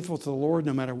being faithful to the Lord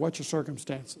no matter what your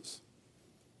circumstances.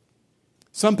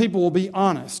 Some people will be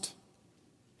honest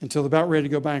until they're about ready to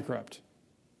go bankrupt.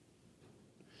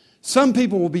 Some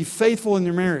people will be faithful in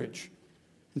their marriage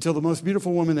until the most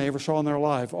beautiful woman they ever saw in their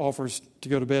life offers to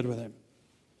go to bed with him.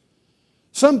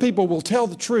 Some people will tell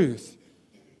the truth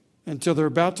until they're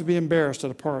about to be embarrassed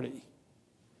at a party.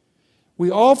 We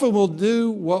often will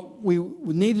do what we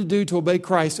need to do to obey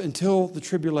Christ until the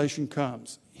tribulation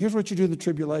comes. Here's what you do in the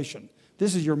tribulation.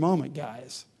 This is your moment,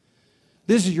 guys.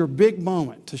 This is your big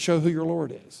moment to show who your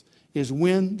Lord is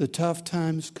when the tough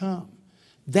times come.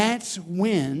 That's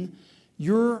when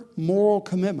your moral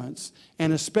commitments,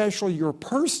 and especially your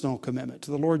personal commitment to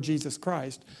the Lord Jesus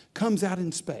Christ, comes out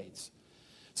in spades.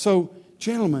 So,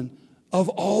 gentlemen, of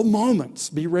all moments,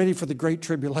 be ready for the great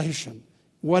tribulation.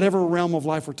 Whatever realm of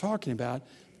life we're talking about,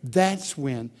 that's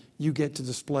when you get to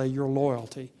display your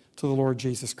loyalty to the Lord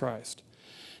Jesus Christ.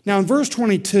 Now, in verse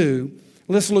 22,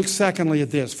 let's look secondly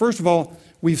at this. First of all,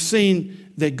 we've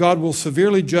seen that God will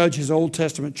severely judge His Old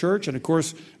Testament church, and of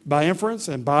course, by inference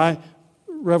and by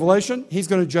Revelation, He's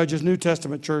going to judge His New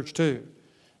Testament church too.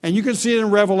 And you can see it in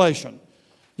Revelation.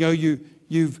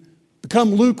 You've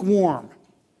become lukewarm.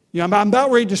 I'm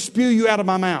about ready to spew you out of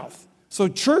my mouth. So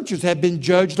churches have been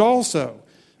judged also.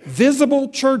 Visible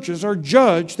churches are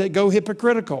judged that go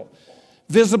hypocritical.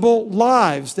 Visible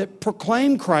lives that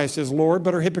proclaim Christ as Lord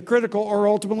but are hypocritical are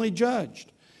ultimately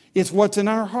judged. It's what's in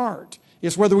our heart.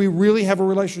 It's whether we really have a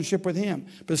relationship with Him.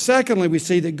 But secondly, we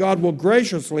see that God will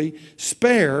graciously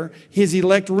spare His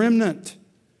elect remnant.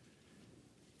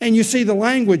 And you see the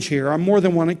language here on more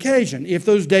than one occasion. If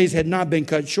those days had not been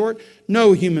cut short,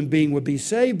 no human being would be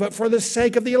saved, but for the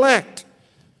sake of the elect,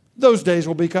 those days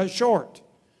will be cut short.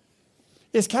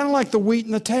 It's kind of like the wheat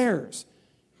and the tares.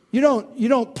 You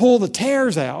don't pull the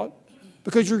tares out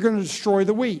because you're going to destroy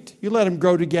the wheat. You let them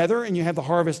grow together and you have the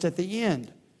harvest at the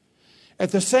end.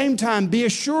 At the same time, be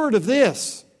assured of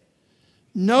this.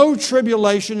 No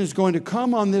tribulation is going to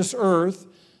come on this earth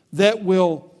that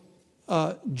will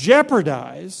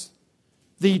jeopardize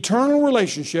the eternal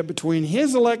relationship between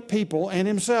His elect people and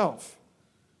Himself.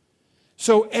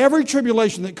 So every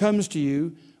tribulation that comes to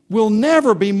you will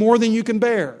never be more than you can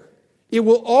bear. It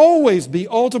will always be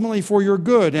ultimately for your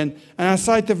good. And I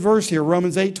cite the verse here,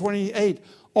 Romans 8:28.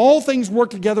 All things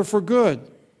work together for good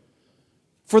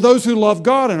for those who love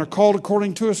God and are called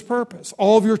according to His purpose.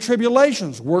 All of your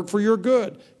tribulations work for your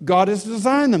good. God has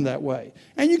designed them that way.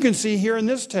 And you can see here in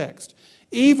this text,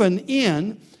 even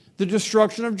in the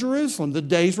destruction of Jerusalem, the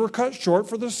days were cut short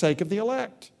for the sake of the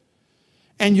elect.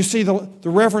 And you see the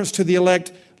reference to the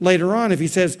elect later on, if he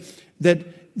says that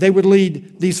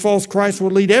these false Christs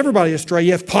would lead everybody astray,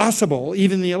 if possible,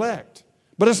 even the elect.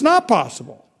 But it's not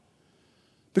possible.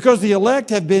 Because the elect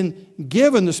have been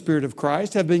given the Spirit of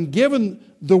Christ, have been given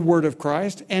the Word of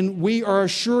Christ, and we are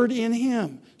assured in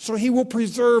Him. So He will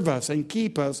preserve us and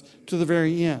keep us to the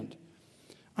very end.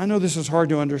 I know this is hard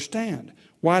to understand.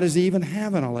 Why does He even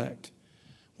have an elect?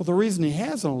 Well, the reason He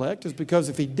has an elect is because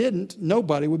if He didn't,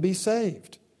 nobody would be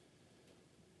saved.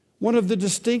 One of the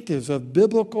distinctives of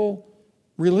biblical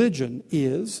religion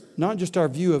is not just our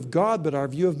view of God, but our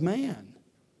view of man.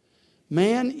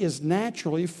 Man is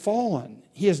naturally fallen.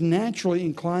 He is naturally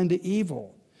inclined to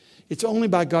evil. It's only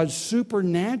by God's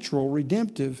supernatural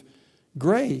redemptive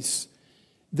grace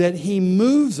that He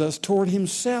moves us toward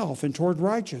Himself and toward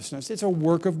righteousness. It's a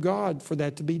work of God for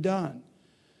that to be done.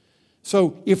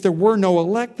 So if there were no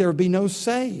elect, there would be no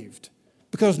saved.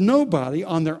 Because nobody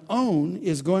on their own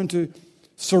is going to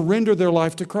surrender their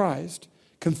life to Christ,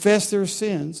 confess their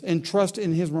sins, and trust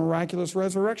in His miraculous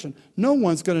resurrection. No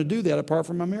one's going to do that apart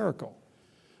from a miracle.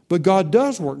 But God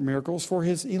does work miracles for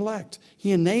His elect.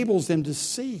 He enables them to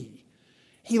see.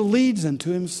 He leads them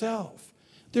to Himself.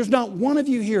 There's not one of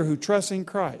you here who trusts in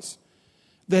Christ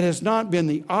that has not been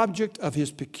the object of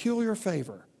His peculiar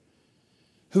favor,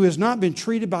 who has not been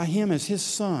treated by Him as His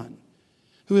son,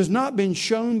 who has not been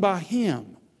shown by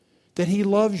Him that He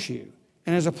loves you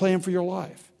and has a plan for your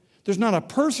life. There's not a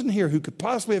person here who could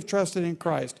possibly have trusted in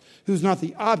Christ who's not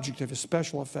the object of His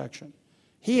special affection.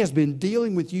 He has been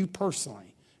dealing with you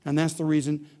personally, and that's the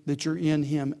reason that you're in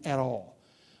Him at all.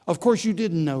 Of course, you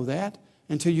didn't know that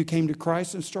until you came to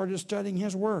Christ and started studying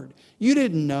His Word. You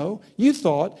didn't know. You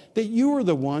thought that you were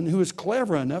the one who was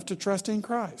clever enough to trust in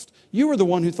Christ. You were the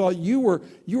one who thought you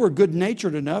were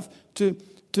good-natured enough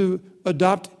to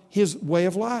adopt His way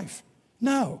of life.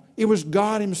 No, it was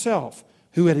God Himself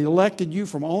who had elected you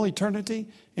from all eternity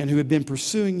and who had been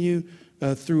pursuing you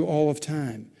through all of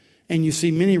time. And you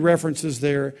see many references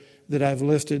there that I've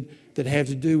listed that have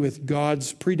to do with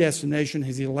God's predestination,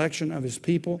 His election of His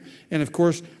people. And of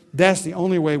course, that's the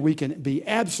only way we can be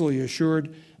absolutely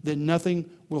assured that nothing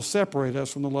will separate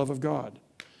us from the love of God.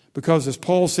 Because as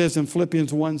Paul says in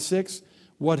Philippians 1:6,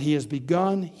 what He has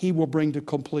begun, He will bring to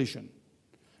completion.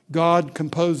 God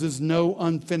composes no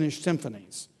unfinished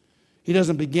symphonies. He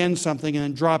doesn't begin something and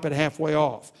then drop it halfway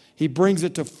off. He brings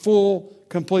it to full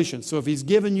completion. So if He's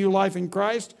given you life in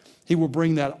Christ, He will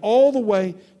bring that all the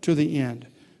way to the end.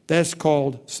 That's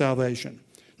called salvation.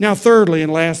 Now, thirdly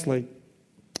and lastly,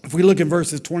 if we look in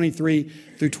verses 23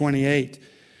 through 28,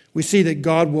 we see that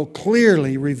God will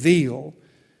clearly reveal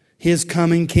His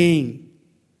coming King.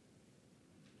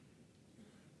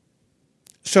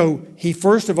 So He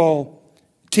first of all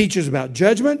teaches about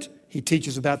judgment. He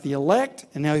teaches about the elect,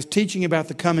 and now He's teaching about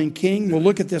the coming King. We'll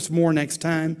look at this more next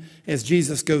time as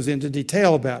Jesus goes into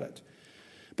detail about it.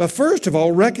 But first of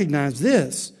all, recognize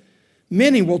this.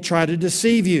 Many will try to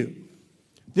deceive you.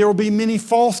 There will be many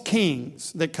false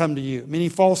kings that come to you, many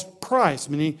false Christs,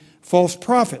 many false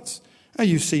prophets. Now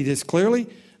you see this clearly.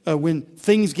 When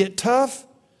things get tough,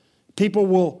 people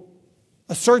will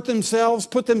assert themselves,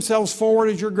 put themselves forward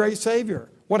as your great Savior.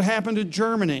 What happened to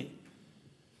Germany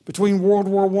between World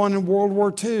War I and World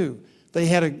War II? They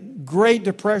had a Great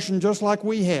Depression just like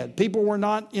we had. People were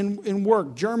not in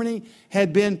work. Germany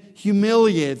had been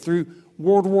humiliated through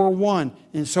World War I.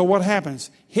 And so what happens?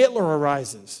 Hitler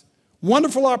arises.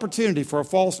 Wonderful opportunity for a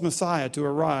false Messiah to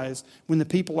arise when the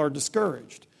people are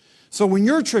discouraged. So when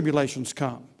your tribulations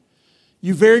come,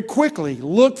 you very quickly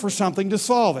look for something to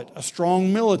solve it. A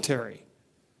strong military,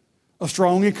 a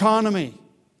strong economy,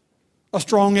 a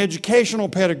strong educational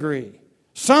pedigree,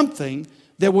 something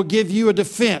that will give you a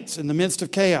defense in the midst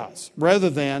of chaos rather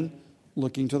than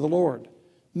looking to the Lord.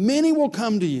 Many will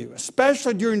come to you,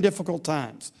 especially during difficult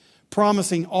times,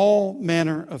 promising all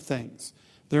manner of things.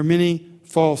 There are many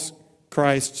false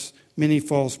Christs, many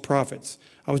false prophets.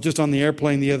 I was just on the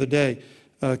airplane the other day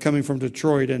coming from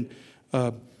Detroit, and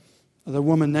the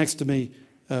woman next to me,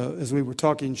 as we were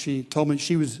talking, she told me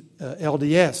she was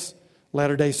LDS,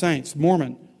 Latter-day Saints,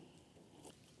 Mormon.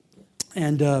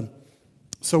 And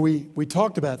so we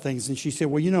talked about things, and she said,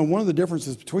 well, you know, one of the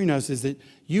differences between us is that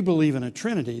you believe in a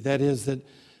Trinity. That is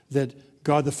that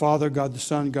God the Father, God the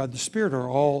Son, God the Spirit are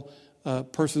all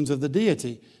persons of the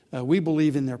deity. We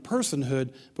believe in their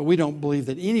personhood, but we don't believe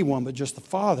that anyone but just the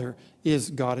Father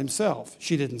is God himself.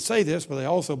 She didn't say this, but they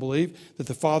also believe that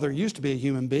the Father used to be a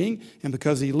human being, and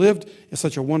because he lived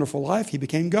such a wonderful life, he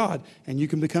became God, and you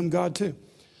can become God too.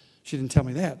 She didn't tell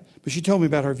me that, but she told me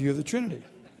about her view of the Trinity.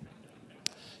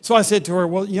 So I said to her,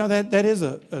 well, you know, that is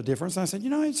a difference. And I said,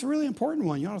 you know, it's a really important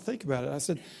one. You ought to think about it. I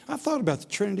said, I've thought about the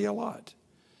Trinity a lot.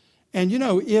 And, you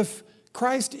know, if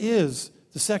Christ is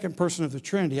the second person of the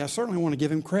Trinity, I certainly want to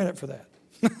give him credit for that.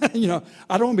 You know,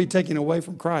 I don't want to be taking away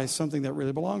from Christ something that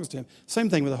really belongs to him. Same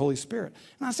thing with the Holy Spirit.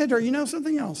 And I said to her, you know,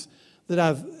 something else that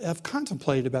I've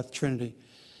contemplated about the Trinity,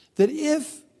 that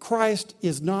if Christ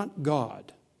is not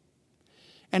God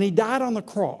and he died on the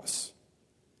cross,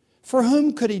 for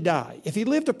whom could he die? If he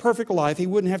lived a perfect life, he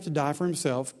wouldn't have to die for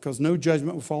himself because no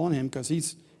judgment would fall on him because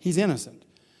he's innocent.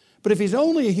 But if he's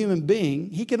only a human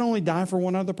being, he can only die for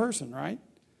one other person, right?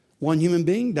 One human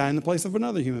being die in the place of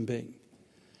another human being.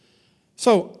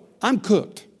 So I'm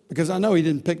cooked because I know he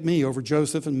didn't pick me over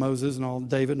Joseph and Moses and all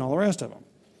David and all the rest of them.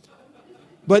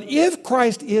 But if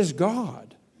Christ is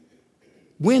God,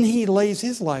 when he lays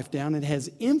his life down, it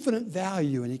has infinite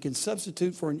value and he can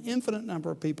substitute for an infinite number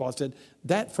of people. I said,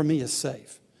 that for me is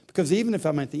safe. Because even if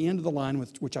I'm at the end of the line,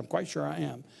 which I'm quite sure I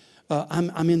am,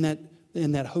 I'm in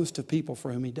that host of people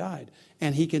for whom he died.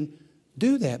 And he can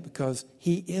do that because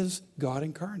he is God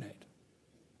incarnate.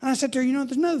 And I said to her, you know,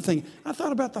 there's another thing. I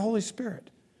thought about the Holy Spirit.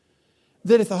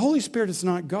 That if the Holy Spirit is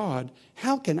not God,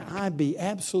 how can I be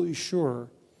absolutely sure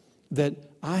that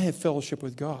I have fellowship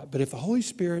with God? But if the Holy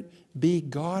Spirit be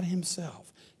God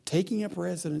himself, taking up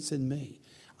residence in me,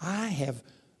 I have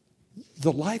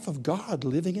the life of God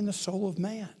living in the soul of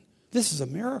man. This is a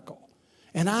miracle.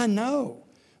 And I know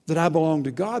that I belong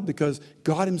to God because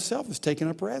God himself has taken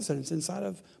up residence inside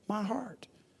of my heart.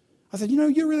 I said, you know,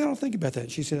 you really ought to think about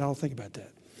that. She said, I don't think about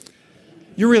that.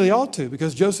 You really ought to,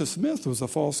 because Joseph Smith was a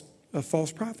false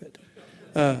prophet.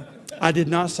 I did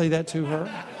not say that to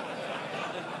her.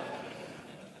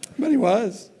 But he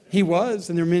was. He was,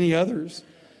 and there are many others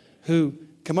who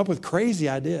come up with crazy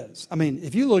ideas. I mean,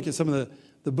 if you look at some of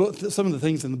the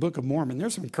things in the Book of Mormon,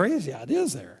 there's some crazy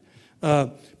ideas there.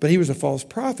 But he was a false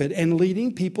prophet and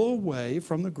leading people away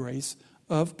from the grace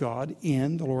of God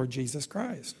in the Lord Jesus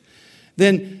Christ.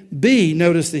 Then B,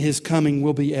 notice that his coming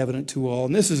will be evident to all.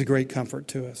 And this is a great comfort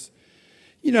to us.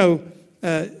 You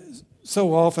know,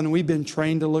 so often we've been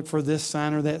trained to look for this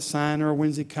sign or that sign, or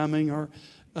when's he coming, or,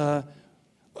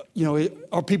 you know,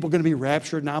 are people going to be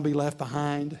raptured and I'll be left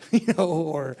behind? You know,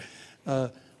 or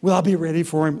will I be ready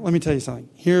for him? Let me tell you something.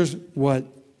 Here's what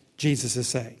Jesus is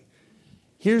saying.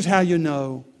 Here's how you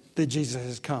know that Jesus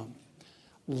has come.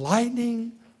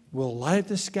 Lightning will light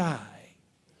the sky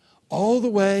all the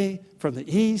way from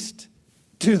the east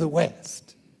to the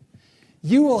west.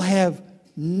 You will have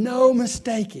no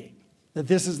mistaking that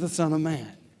this is the Son of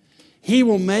Man. He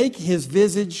will make his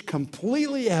visage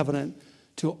completely evident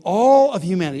to all of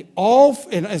humanity.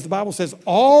 And as the Bible says,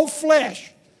 all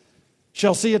flesh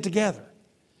shall see it together.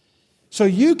 So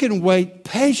you can wait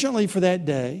patiently for that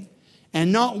day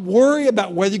and not worry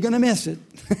about whether you're going to miss it.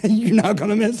 You're not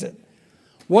going to miss it.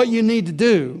 What you need to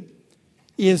do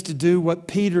is to do what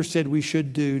Peter said we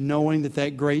should do, knowing that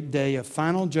that great day of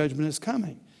final judgment is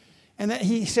coming. And that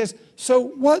he says, so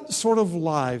what sort of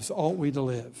lives ought we to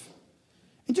live?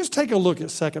 And just take a look at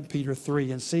 2 Peter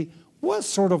 3 and see what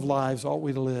sort of lives ought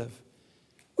we to live.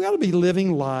 We ought to be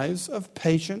living lives of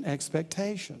patient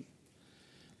expectation,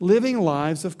 living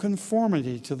lives of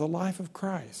conformity to the life of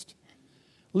Christ,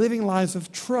 living lives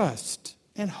of trust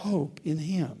and hope in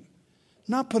him,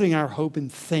 not putting our hope in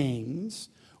things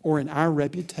or in our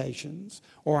reputations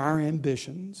or our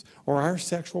ambitions or our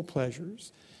sexual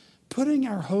pleasures, putting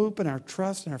our hope and our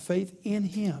trust and our faith in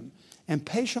him and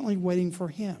patiently waiting for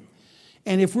him.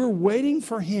 And if we're waiting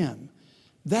for him,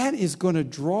 that is going to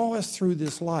draw us through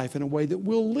this life in a way that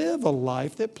we'll live a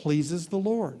life that pleases the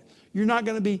Lord. You're not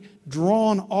going to be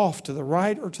drawn off to the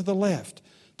right or to the left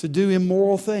to do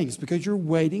immoral things because you're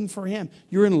waiting for Him.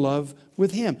 You're in love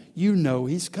with Him. You know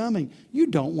He's coming. You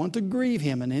don't want to grieve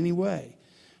Him in any way.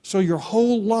 So your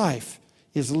whole life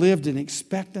is lived in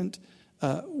expectant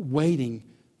waiting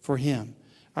for Him.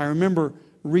 I remember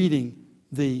reading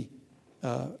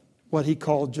what he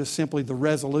called just simply the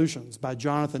Resolutions by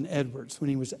Jonathan Edwards. When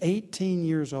he was 18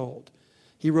 years old,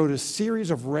 he wrote a series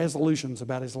of resolutions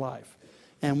about his life.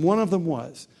 And one of them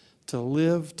was to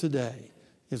live today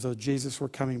as though Jesus were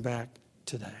coming back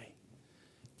today.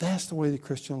 That's the way the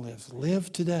Christian lives.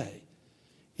 Live today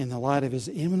in the light of His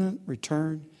imminent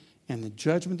return and the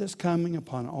judgment that's coming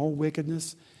upon all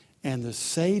wickedness and the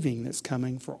saving that's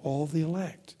coming for all the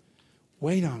elect.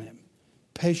 Wait on Him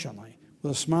patiently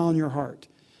with a smile in your heart,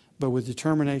 but with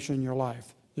determination in your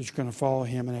life that you're going to follow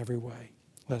Him in every way.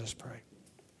 Let us pray.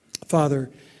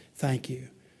 Father, thank You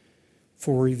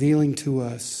for revealing to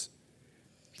us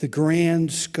the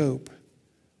grand scope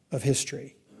of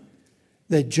history,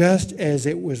 that just as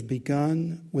it was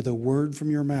begun with a word from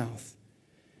Your mouth,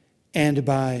 and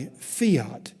by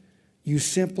fiat You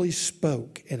simply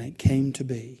spoke and it came to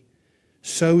be,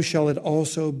 so shall it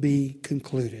also be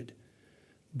concluded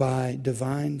by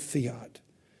divine fiat.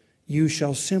 You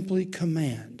shall simply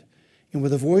command, and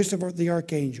with the voice of the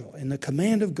archangel and the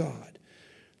command of God,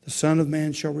 the Son of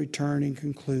Man shall return and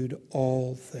conclude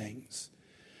all things.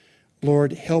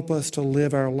 Lord, help us to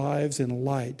live our lives in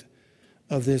light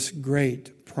of this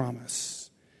great promise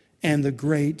and the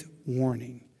great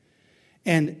warning.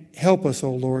 And help us, O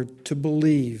Lord, to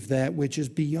believe that which is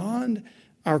beyond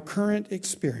our current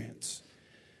experience.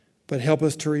 But help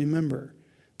us to remember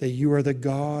that You are the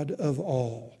God of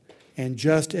all. And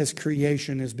just as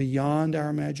creation is beyond our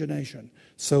imagination,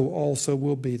 so also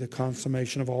will be the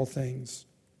consummation of all things.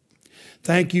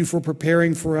 Thank You for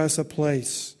preparing for us a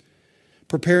place,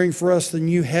 preparing for us the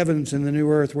new heavens and the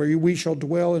new earth where we shall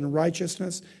dwell in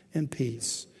righteousness and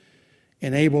peace.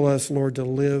 Enable us, Lord, to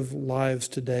live lives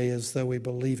today as though we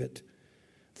believe it,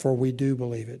 for we do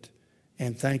believe it.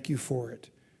 And thank You for it.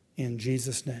 In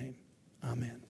Jesus' name, amen.